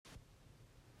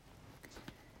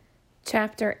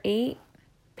Chapter 8,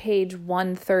 page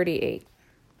 138.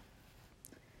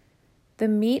 The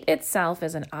meet itself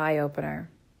is an eye-opener.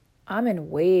 I'm in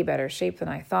way better shape than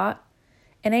I thought,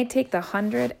 and I take the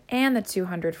 100 and the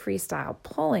 200 freestyle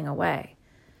pulling away.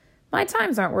 My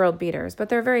times aren't world beaters, but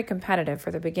they're very competitive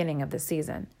for the beginning of the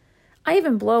season. I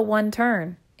even blow one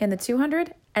turn in the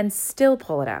 200 and still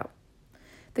pull it out.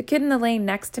 The kid in the lane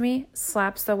next to me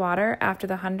slaps the water after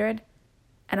the 100,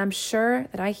 and I'm sure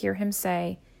that I hear him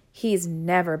say he's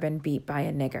never been beat by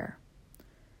a nigger,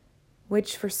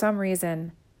 which for some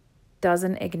reason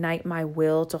doesn't ignite my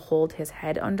will to hold his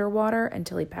head underwater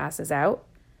until he passes out.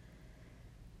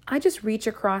 I just reach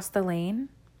across the lane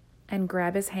and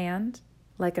grab his hand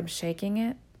like I'm shaking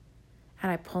it,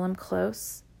 and I pull him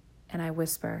close and I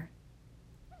whisper,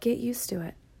 "Get used to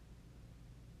it."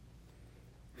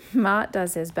 Mott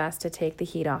does his best to take the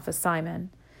heat off of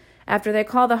Simon. After they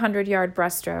call the 100-yard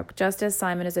breaststroke, just as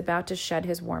Simon is about to shed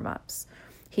his warm-ups,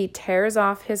 he tears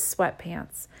off his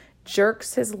sweatpants,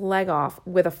 jerks his leg off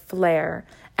with a flare,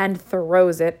 and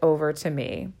throws it over to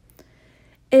me.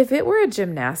 If it were a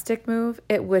gymnastic move,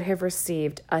 it would have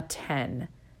received a 10,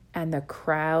 and the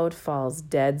crowd falls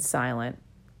dead silent.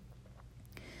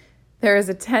 There is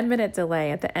a 10-minute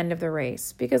delay at the end of the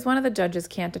race because one of the judges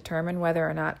can't determine whether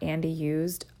or not Andy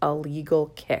used a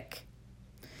legal kick.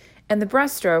 In the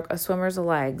breaststroke, a swimmer's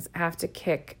legs have to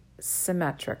kick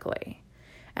symmetrically.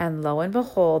 And lo and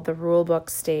behold, the rule book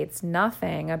states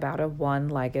nothing about a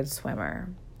one-legged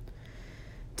swimmer.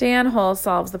 Dan Hull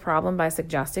solves the problem by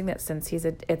suggesting that since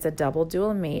it's a double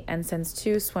dual meet, and since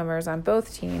two swimmers on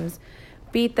both teams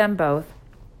beat them both,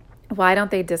 why don't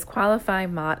they disqualify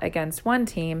Mott against one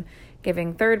team,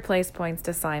 giving third place points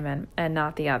to Simon and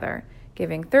not the other,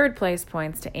 giving third place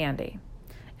points to Andy.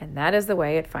 And that is the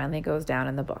way it finally goes down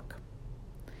in the book.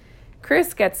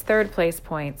 Chris gets third place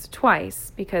points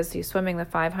twice because he's swimming the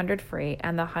 500 free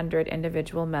and the 100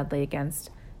 individual medley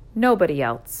against nobody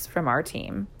else from our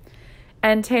team.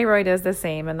 And Taroy does the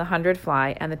same in the 100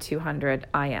 fly and the 200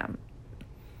 IM.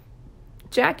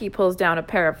 Jackie pulls down a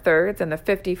pair of thirds in the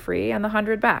 50 free and the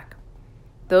 100 back.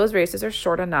 Those races are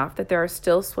short enough that there are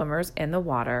still swimmers in the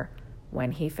water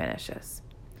when he finishes.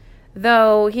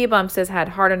 Though he bumps his head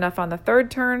hard enough on the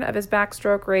third turn of his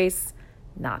backstroke race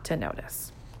not to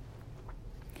notice.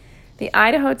 The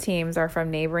Idaho teams are from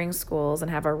neighboring schools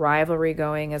and have a rivalry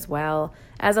going as well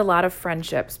as a lot of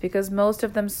friendships because most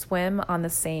of them swim on the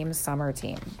same summer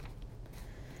team.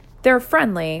 They're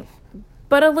friendly,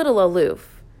 but a little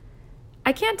aloof.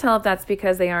 I can't tell if that's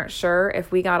because they aren't sure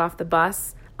if we got off the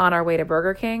bus on our way to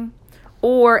Burger King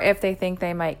or if they think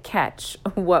they might catch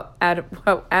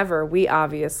whatever we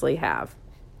obviously have.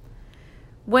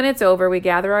 When it's over, we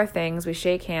gather our things, we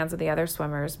shake hands with the other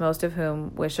swimmers, most of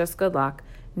whom wish us good luck,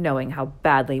 knowing how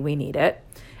badly we need it,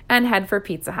 and head for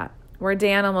Pizza Hut, where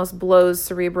Dan almost blows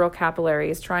cerebral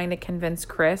capillaries trying to convince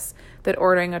Chris that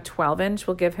ordering a 12-inch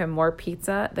will give him more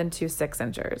pizza than 2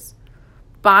 6-inchers.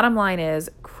 Bottom line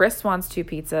is, Chris wants 2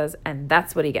 pizzas, and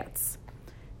that's what he gets.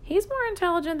 "He's more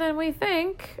intelligent than we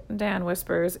think," Dan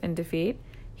whispers in defeat.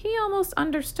 "He almost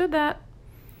understood that."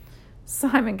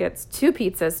 Simon gets 2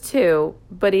 pizzas too,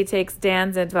 but he takes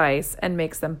Dan's advice and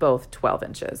makes them both 12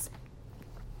 inches.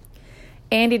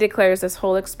 Andy declares this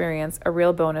whole experience a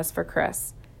real bonus for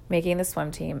Chris, making the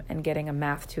swim team and getting a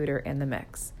math tutor in the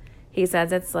mix. He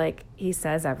says it's like he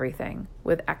says everything,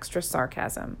 with extra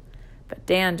sarcasm. But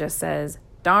Dan just says,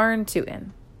 "Darn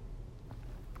tootin'."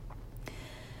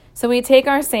 So we take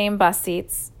our same bus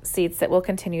seats that will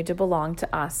continue to belong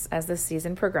to us as the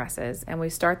season progresses, and we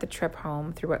start the trip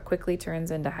home through what quickly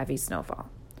turns into heavy snowfall.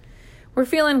 We're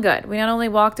feeling good. We not only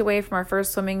walked away from our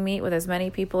first swimming meet with as many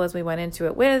people as we went into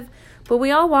it with, but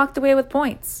we all walked away with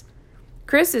points.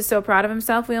 Chris is so proud of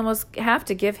himself, we almost have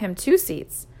to give him 2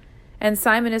 seats. And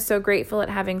Simon is so grateful at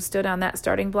having stood on that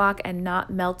starting block and not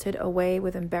melted away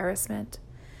with embarrassment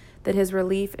that his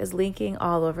relief is leaking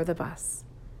all over the bus.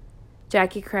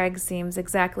 Jackie Craig seems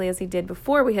exactly as he did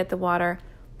before we hit the water,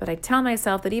 but I tell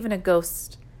myself that even a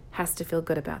ghost has to feel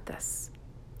good about this.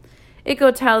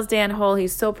 Iko tells Dan Hull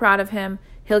he's so proud of him,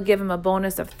 he'll give him a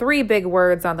bonus of 3 big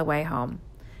words on the way home.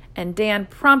 And Dan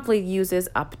promptly uses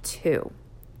up 2.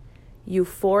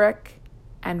 Euphoric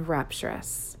and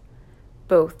rapturous,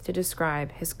 both to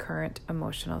describe his current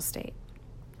emotional state.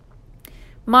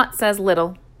 Mott says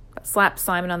little, but slaps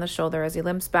Simon on the shoulder as he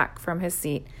limps back from his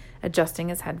seat, adjusting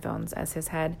his headphones as his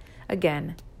head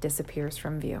again disappears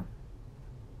from view.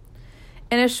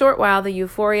 In a short while, the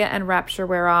euphoria and rapture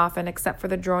wear off, and except for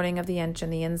the droning of the engine,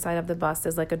 the inside of the bus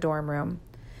is like a dorm room.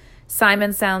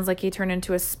 Simon sounds like he turned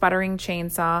into a sputtering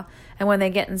chainsaw, and when they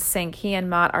get in sync, he and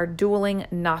Mott are dueling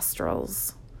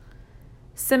nostrils.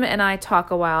 Simmet and I talk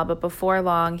a while, but before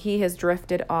long, he has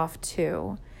drifted off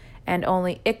too, and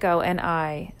only Iko and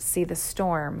I see the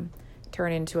storm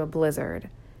turn into a blizzard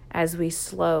as we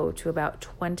slow to about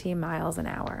 20 miles an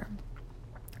hour.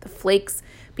 The flakes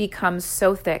become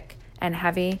so thick and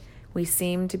heavy, we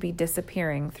seem to be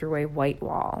disappearing through a white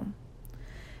wall.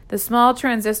 The small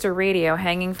transistor radio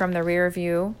hanging from the rear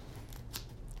view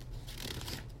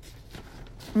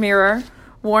mirror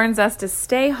warns us to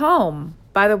stay home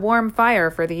by the warm fire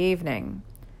for the evening.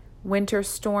 Winter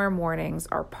storm warnings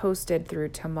are posted through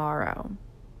tomorrow.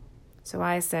 So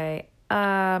I say,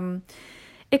 Iko,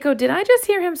 did I just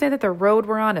hear him say that the road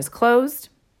we're on is closed?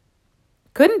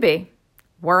 Couldn't be.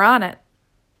 We're on it.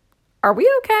 Are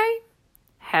we okay?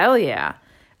 Hell yeah.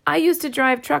 I used to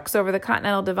drive trucks over the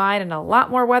Continental Divide in a lot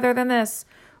more weather than this.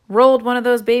 Rolled one of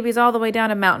those babies all the way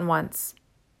down a mountain once.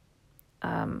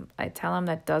 I tell him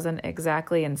that doesn't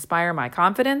exactly inspire my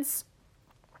confidence.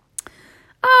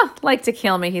 Like to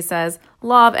kill me, he says.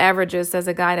 Law of averages says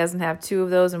a guy doesn't have two of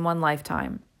those in one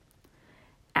lifetime.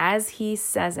 As he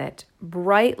says it,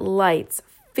 bright lights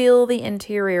fill the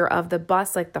interior of the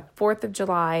bus like the 4th of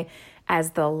July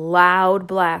as the loud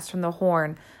blast from the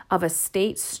horn of a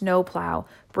state snowplow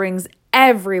brings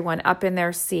everyone up in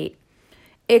their seat.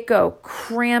 Iko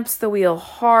cramps the wheel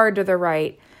hard to the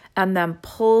right and then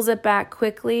pulls it back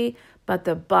quickly, but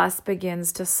the bus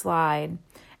begins to slide.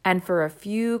 And for a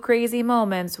few crazy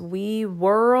moments, we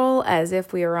whirl as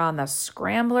if we are on the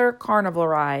Scrambler Carnival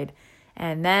ride.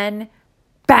 And then,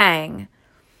 bang,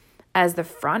 as the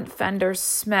front fender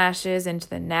smashes into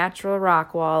the natural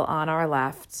rock wall on our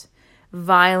left,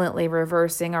 violently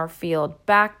reversing our field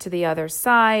back to the other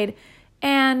side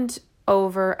and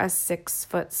over a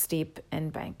 6-foot steep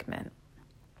embankment.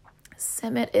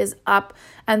 Simmet is up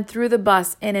and through the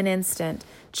bus in an instant,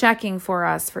 checking for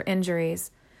us for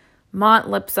injuries. Mott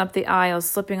lips up the aisle,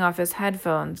 slipping off his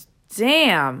headphones.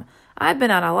 Damn, I've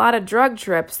been on a lot of drug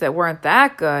trips that weren't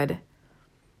that good.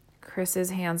 Chris's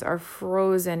hands are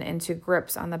frozen into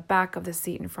grips on the back of the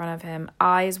seat in front of him,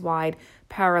 eyes wide,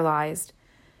 paralyzed.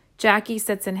 Jackie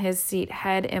sits in his seat,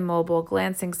 head immobile,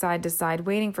 glancing side to side,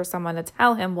 waiting for someone to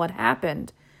tell him what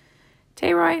happened.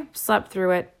 Taroy slept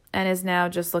through it and is now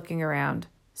just looking around.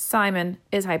 Simon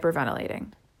is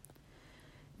hyperventilating.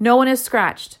 No one is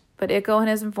scratched, but Iko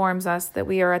informs us that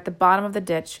we are at the bottom of the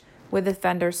ditch with the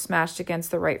fender smashed against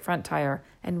the right front tire,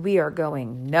 and we are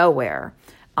going nowhere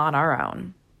on our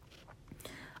own.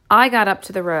 I got up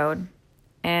to the road,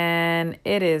 and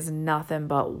it is nothing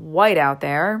but white out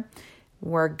there.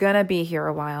 We're gonna be here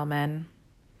a while, men.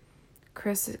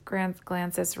 Chris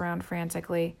glances around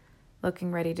frantically,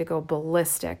 looking ready to go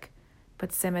ballistic, but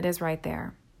Simmet is right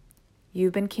there.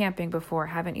 You've been camping before,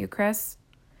 haven't you, Chris?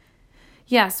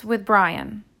 Yes, with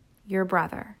Brian, your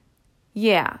brother.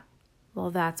 Yeah,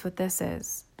 well, that's what this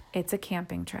is. It's a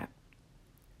camping trip.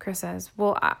 Chris says,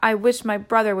 well, I wish my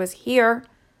brother was here.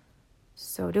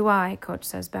 So do I, Coach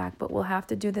says back, but we'll have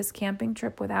to do this camping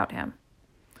trip without him.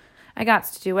 I got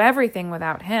to do everything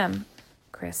without him,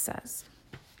 Chris says.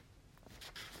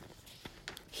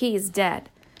 He's dead.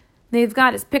 They've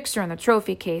got his picture in the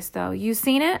trophy case, though. You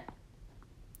seen it?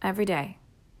 Every day,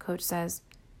 Coach says.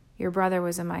 Your brother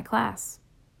was in my class.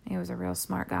 He was a real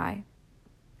smart guy.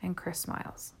 And Chris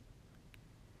smiles.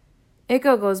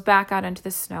 Iko goes back out into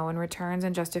the snow and returns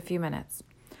in just a few minutes.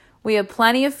 We have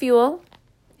plenty of fuel,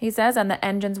 he says, and the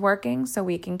engine's working so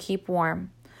we can keep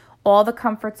warm. All the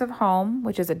comforts of home,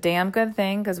 which is a damn good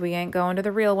thing because we ain't going to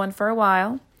the real one for a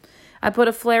while. I put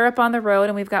a flare up on the road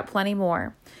and we've got plenty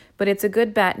more. But it's a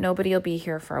good bet nobody will be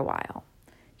here for a while.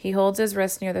 He holds his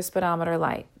wrist near the speedometer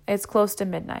light. It's close to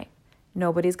midnight.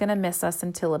 Nobody's going to miss us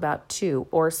until about 2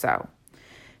 or so.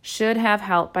 Should have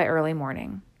help by early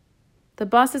morning. The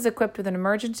bus is equipped with an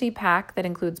emergency pack that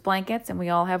includes blankets, and we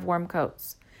all have warm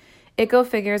coats. Iko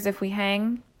figures if we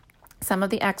hang some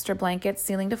of the extra blankets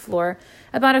ceiling to floor,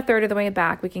 about a third of the way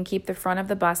back, we can keep the front of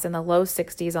the bus in the low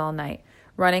 60s all night,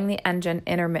 running the engine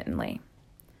intermittently.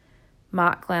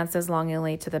 Mott glances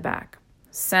longingly to the back.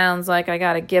 Sounds like I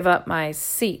gotta give up my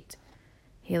seat.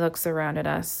 He looks around at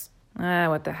us.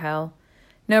 What the hell?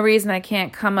 No reason I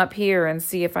can't come up here and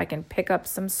see if I can pick up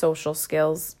some social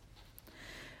skills.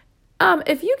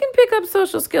 If you can pick up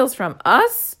social skills from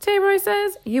us, Taroy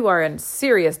says, you are in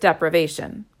serious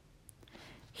deprivation.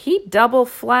 He double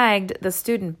flagged the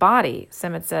student body,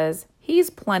 Simmet says. He's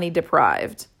plenty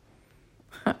deprived.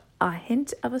 A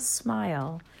hint of a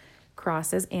smile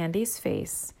crosses Andy's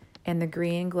face in the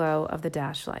green glow of the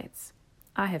dash lights.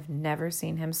 I have never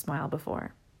seen him smile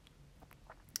before.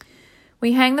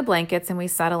 We hang the blankets and we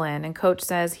settle in, and Coach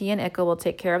says he and Iko will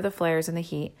take care of the flares in the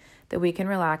heat, that we can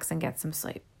relax and get some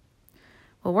sleep.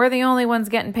 Well, we're the only ones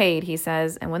getting paid, he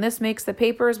says, and when this makes the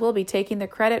papers, we'll be taking the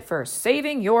credit for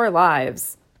saving your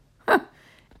lives. Huh.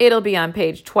 It'll be on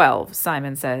page 12,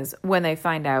 Simon says, when they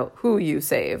find out who you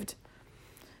saved.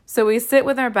 So we sit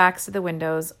with our backs to the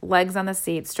windows, legs on the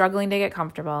seat, struggling to get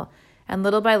comfortable, and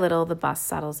little by little, the bus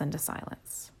settles into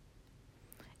silence.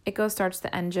 Iko starts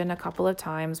the engine a couple of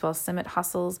times while Simmet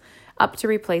hustles up to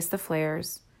replace the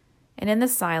flares. And in the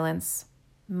silence,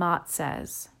 Mott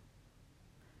says,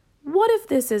 "What if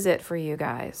this is it for you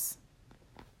guys?"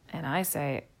 And I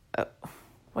say,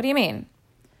 "What do you mean?"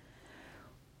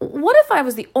 "What if I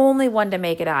was the only one to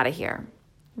make it out of here?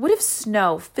 What if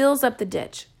snow fills up the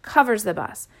ditch, covers the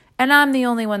bus, and I'm the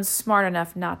only one smart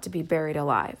enough not to be buried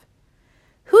alive?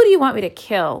 Who do you want me to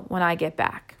kill when I get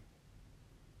back?"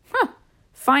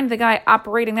 "Find the guy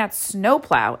operating that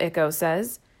snowplow," Iko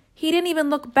says. "He didn't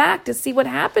even look back to see what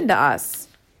happened to us."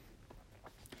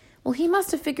 "Well, he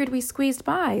must have figured we squeezed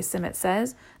by," Simmet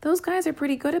says. "Those guys are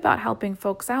pretty good about helping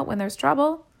folks out when there's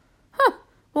trouble."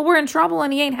 "Well, we're in trouble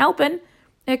and he ain't helping,"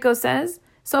 Iko says.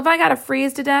 "So if I gotta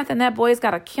freeze to death and that boy's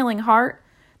got a killing heart,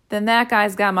 then that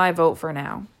guy's got my vote for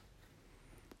now."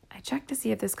 I check to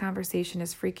see if this conversation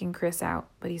is freaking Chris out,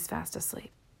 but he's fast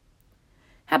asleep.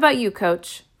 "How about you,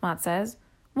 Coach?" Mott says.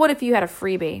 "What if you had a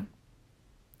freebie?"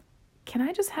 "Can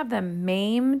I just have them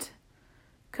maimed?"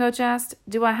 Coach asked.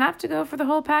 "Do I have to go for the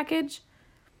whole package?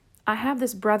 I have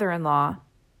this brother-in-law."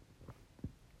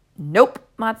 "Nope,"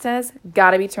 Mott says.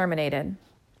 "Gotta be terminated."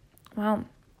 "Well,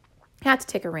 I have to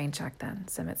take a rain check then,"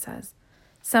 Simmet says.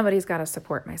 "Somebody's got to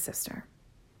support my sister."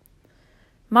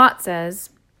 Mott says,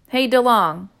 "Hey,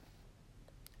 DeLong."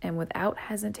 And without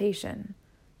hesitation,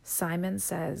 Simon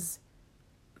says,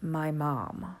 "My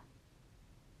mom."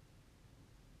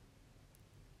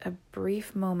 A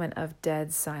brief moment of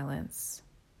dead silence.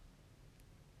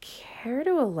 Care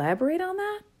to elaborate on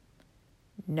that?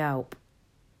 Nope.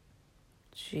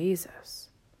 Jesus.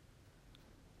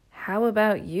 "How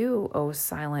about you, oh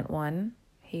silent one?"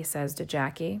 he says to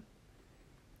Jackie.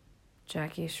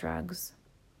 Jackie shrugs.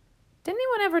 "Didn't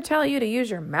anyone ever tell you to use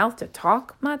your mouth to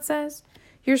talk?" Mott says.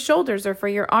 "Your shoulders are for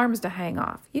your arms to hang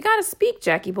off. You gotta speak,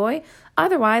 Jackie boy.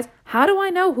 Otherwise, how do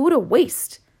I know who to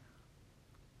waste?"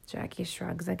 Jackie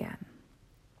shrugs again.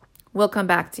 "We'll come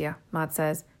back to you," Mott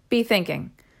says. "Be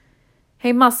thinking.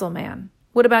 Hey, muscle man,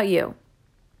 what about you?"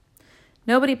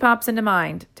 "Nobody pops into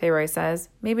mind," Tayroy says.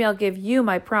 "Maybe I'll give you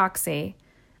my proxy.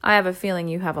 I have a feeling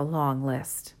you have a long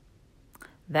list."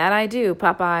 "That I do,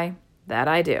 Popeye. That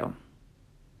I do."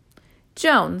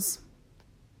 "Jones."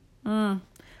 I'm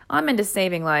into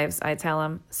saving lives," I tell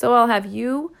him. "So I'll have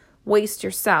you waste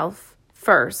yourself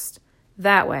first.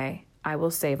 That way, I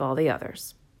will save all the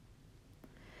others."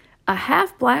 "A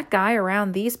half-black guy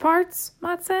around these parts?"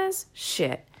 Mott says.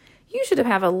 "Shit. You should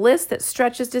have a list that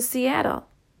stretches to Seattle."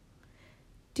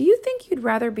 "Do you think you'd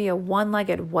rather be a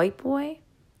one-legged white boy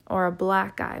or a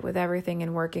black guy with everything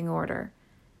in working order?"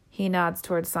 He nods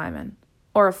towards Simon.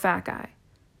 "Or a fat guy?"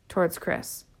 Towards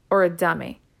Chris. "Or a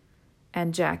dummy?"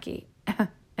 And Jackie.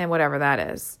 And whatever that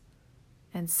is.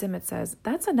 And Simmet says,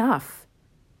 "That's enough."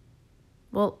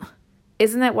 "Well,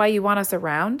 isn't that why you want us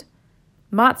around?"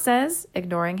 Mott says,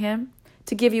 ignoring him,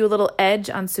 "To give you a little edge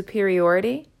on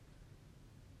superiority."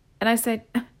 And I said,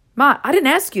 "Mott, I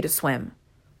didn't ask you to swim."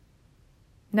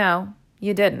 "No,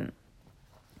 you didn't.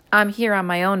 I'm here on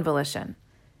my own volition."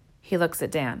 He looks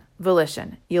at Dan.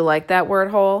 "Volition. You like that word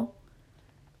hole?"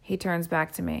 He turns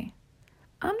back to me.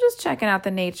 "I'm just checking out the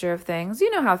nature of things.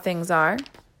 You know how things are."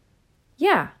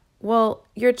 "Yeah, well,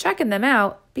 you're checking them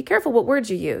out. Be careful what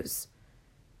words you use."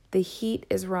 The heat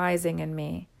is rising in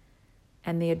me,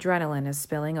 and the adrenaline is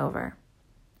spilling over.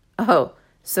 "Oh,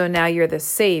 so now you're the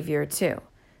savior, too.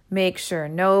 Make sure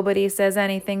nobody says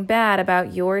anything bad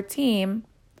about your team."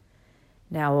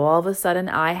 Now all of a sudden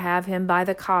I have him by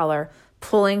the collar,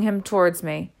 pulling him towards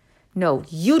me. "No,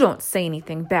 you don't say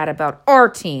anything bad about our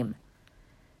team."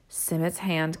 Simmet's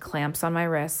hand clamps on my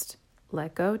wrist.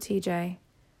 "Let go, TJ."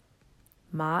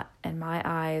 Mott and my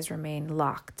eyes remain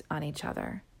locked on each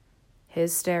other.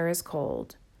 His stare is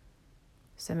cold.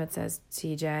 Simmet says,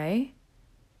 "TJ?"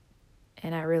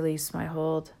 And I release my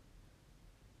hold.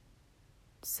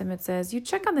 Simmet says, "You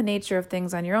check on the nature of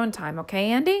things on your own time, okay,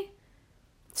 Andy?"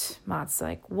 Mott's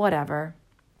like, "Whatever."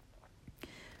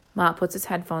 Mott puts his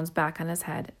headphones back on his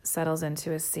head, settles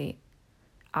into his seat.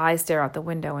 I stare out the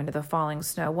window into the falling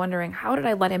snow, wondering how did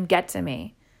I let him get to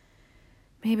me?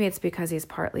 Maybe it's because he's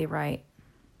partly right.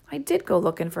 I did go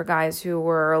looking for guys who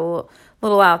were a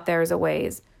little out there as a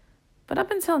ways. But up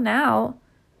until now,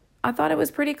 I thought it was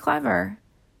pretty clever.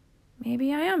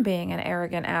 Maybe I am being an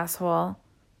arrogant asshole.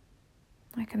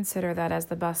 I consider that as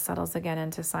the bus settles again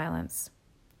into silence.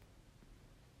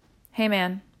 Hey,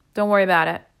 man, don't worry about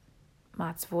it.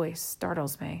 Mott's voice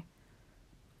startles me.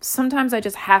 Sometimes I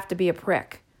just have to be a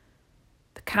prick.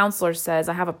 The counselor says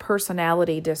I have a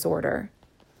personality disorder.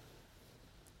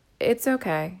 It's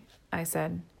okay, I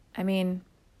said. I mean,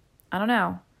 I don't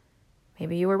know.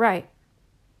 Maybe you were right.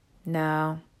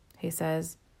 No, he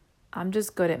says. I'm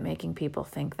just good at making people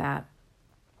think that.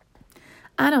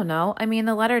 I don't know. I mean,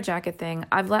 the letter jacket thing,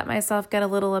 I've let myself get a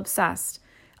little obsessed.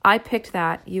 I picked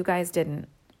that. You guys didn't.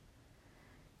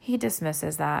 He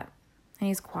dismisses that, and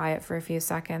he's quiet for a few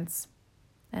seconds.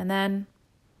 And then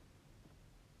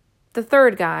the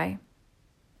third guy,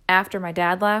 after my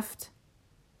dad left,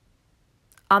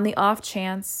 on the off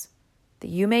chance that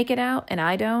you make it out and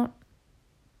I don't,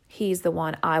 he's the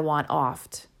one I want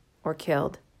offed or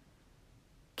killed.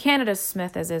 Canada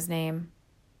Smith is his name,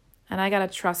 and I got a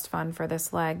trust fund for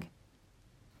this leg.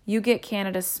 You get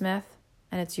Canada Smith,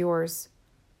 and it's yours.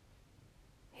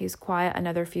 He's quiet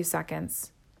another few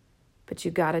seconds, but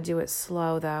you gotta do it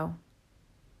slow, though.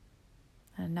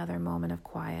 Another moment of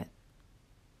quiet.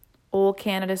 Old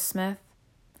Canada Smith,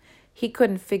 he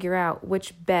couldn't figure out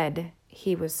which bed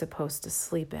he was supposed to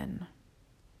sleep in.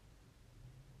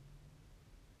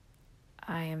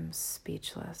 I am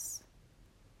speechless.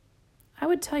 I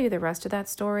would tell you the rest of that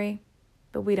story,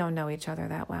 but we don't know each other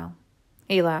that well.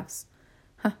 He laughs.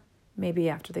 Maybe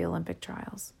after the Olympic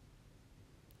trials.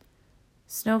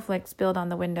 Snowflakes build on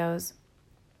the windows,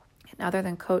 and other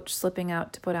than Coach slipping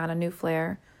out to put out a new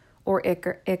flare or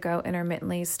Echo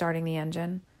intermittently starting the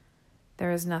engine,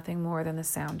 there is nothing more than the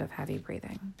sound of heavy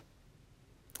breathing.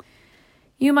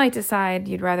 You might decide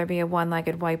you'd rather be a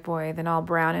one-legged white boy than all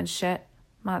brown and shit,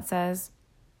 Mott says,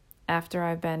 after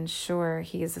I've been sure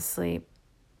he's asleep.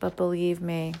 But believe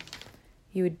me,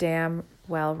 you would damn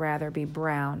well rather be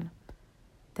brown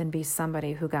than be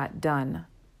somebody who got done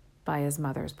by his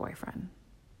mother's boyfriend.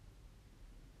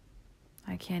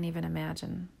 I can't even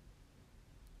imagine.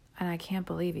 And I can't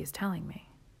believe he's telling me.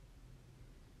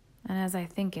 And as I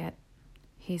think it,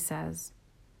 he says,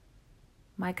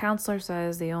 my counselor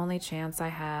says the only chance I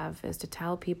have is to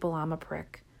tell people I'm a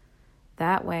prick.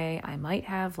 That way I might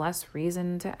have less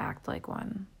reason to act like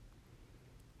one.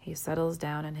 He settles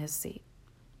down in his seat.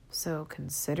 So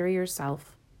consider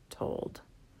yourself told.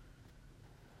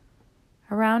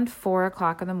 Around 4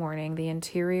 o'clock in the morning, the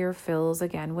interior fills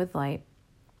again with light,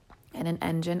 and an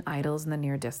engine idles in the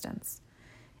near distance.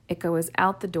 Echo is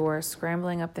out the door,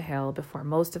 scrambling up the hill before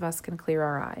most of us can clear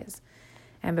our eyes.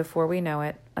 And before we know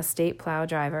it, a state plow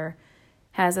driver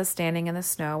has us standing in the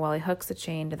snow while he hooks a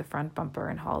chain to the front bumper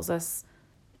and hauls us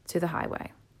to the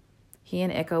highway. He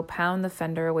and Echo pound the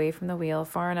fender away from the wheel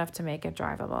far enough to make it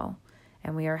drivable,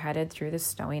 and we are headed through the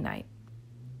snowy night.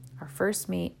 Our first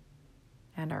meet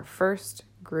and our first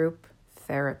group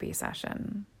therapy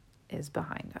session is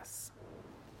behind us.